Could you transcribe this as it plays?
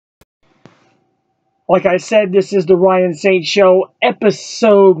Like I said, this is the Ryan Saint Show,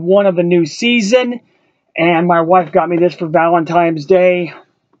 episode 1 of the new season. And my wife got me this for Valentine's Day.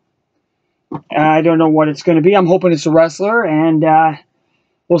 I don't know what it's going to be. I'm hoping it's a wrestler, and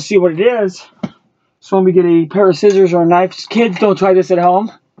we'll see what it is. So when we get a pair of scissors or a knife, kids, don't try this at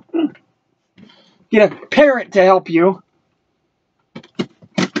home. Get a parent to help you.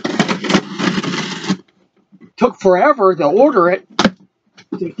 Took forever to order it,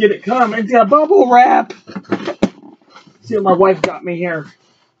 to get it come. It's got bubble wrap. See what my wife got me here.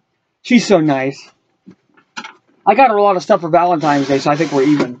 She's so nice. I got her a lot of stuff for Valentine's Day, so I think we're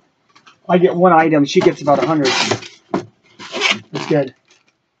even. I get one item, she gets about 100. That's good.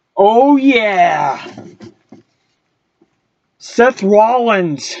 Oh yeah! Seth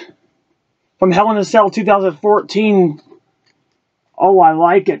Rollins from Hell in a Cell 2014. Oh, I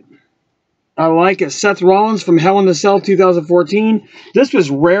like it. I like it. Seth Rollins from Hell in a Cell 2014. This was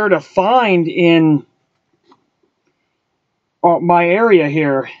rare to find in my area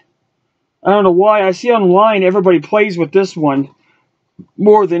here. I don't know why. I see online everybody plays with this one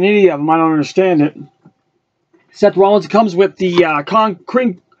more than any of them. I don't understand it. Seth Rollins comes with the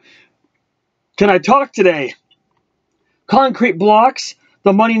concrete. Can I talk today? Concrete blocks,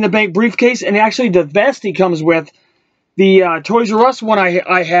 the Money in the Bank briefcase, and actually the vest he comes with. The Toys R Us one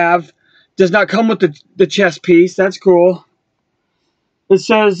I have does not come with the chest piece. That's cool. It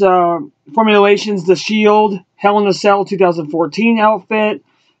says Formulations, The Shield, Hell in a Cell 2014 outfit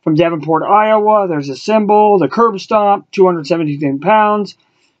from Davenport, Iowa. There's a symbol, the curb stomp, 217 pounds,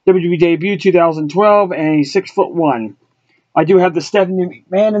 WWE debut 2012, and a 6'1". I do have the Stephanie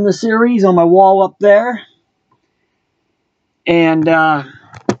McMahon in the series on my wall up there. And,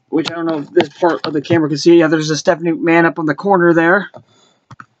 which I don't know if this part of the camera can see. Yeah, there's a Stephanie McMahon up on the corner there.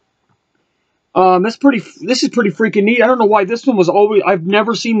 This is pretty freaking neat. I don't know why this one was always. I've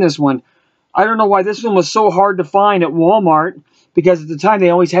never seen this one. I don't know why this one was so hard to find at Walmart, because at the time they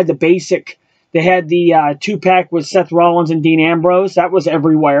always had the basic. They had the 2-pack with Seth Rollins and Dean Ambrose. That was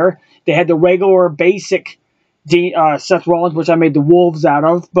everywhere. They had the regular basic Seth Rollins, which I made the wolves out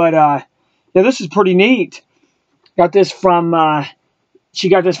of. But yeah, this is pretty neat. Got this from. She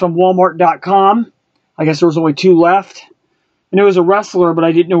got this from Walmart.com. I guess there was only 2 left. And it was a wrestler, but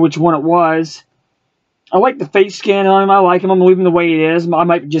I didn't know which one it was. I like the face scan on him. I like him. I'm leaving the way it is. I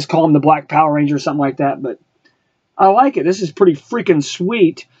might just call him the Black Power Ranger or something like that. But I like it. This is pretty freaking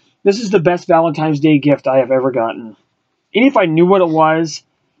sweet. This is the best Valentine's Day gift I have ever gotten. And if I knew what it was,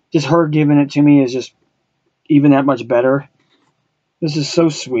 just her giving it to me is just even that much better. This is so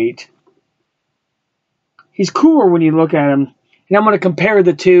sweet. He's cooler when you look at him. And I'm going to compare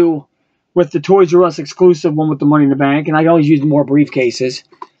the two with the Toys R Us exclusive one with the Money in the Bank. And I always use more briefcases.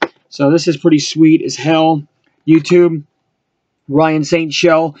 So this is pretty sweet as hell. YouTube, Ryan Saint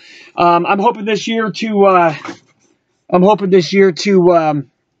Show. I'm hoping this year to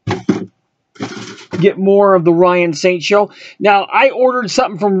get more of the Ryan Saint Show. Now, I ordered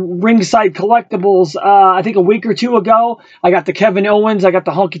something from Ringside Collectibles, I think a week or 2 ago. I got the Kevin Owens. I got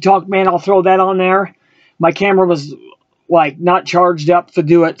the Honky Tonk Man. I'll throw that on there. My camera was, like, not charged up to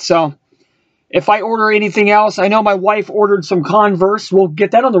do it, so if I order anything else, I know my wife ordered some Converse. We'll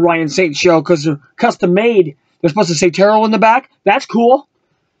get that on the Ryan Saint Show because they're custom made. They're supposed to say Terrell in the back. That's cool.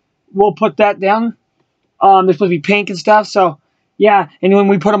 We'll put that down. They're supposed to be pink and stuff. So, yeah. And when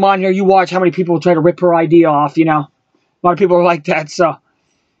we put them on here, you watch how many people try to rip her ID off, you know. A lot of people are like that. So,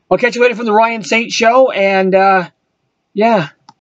 I'll catch you later from the Ryan Saint Show. And, yeah.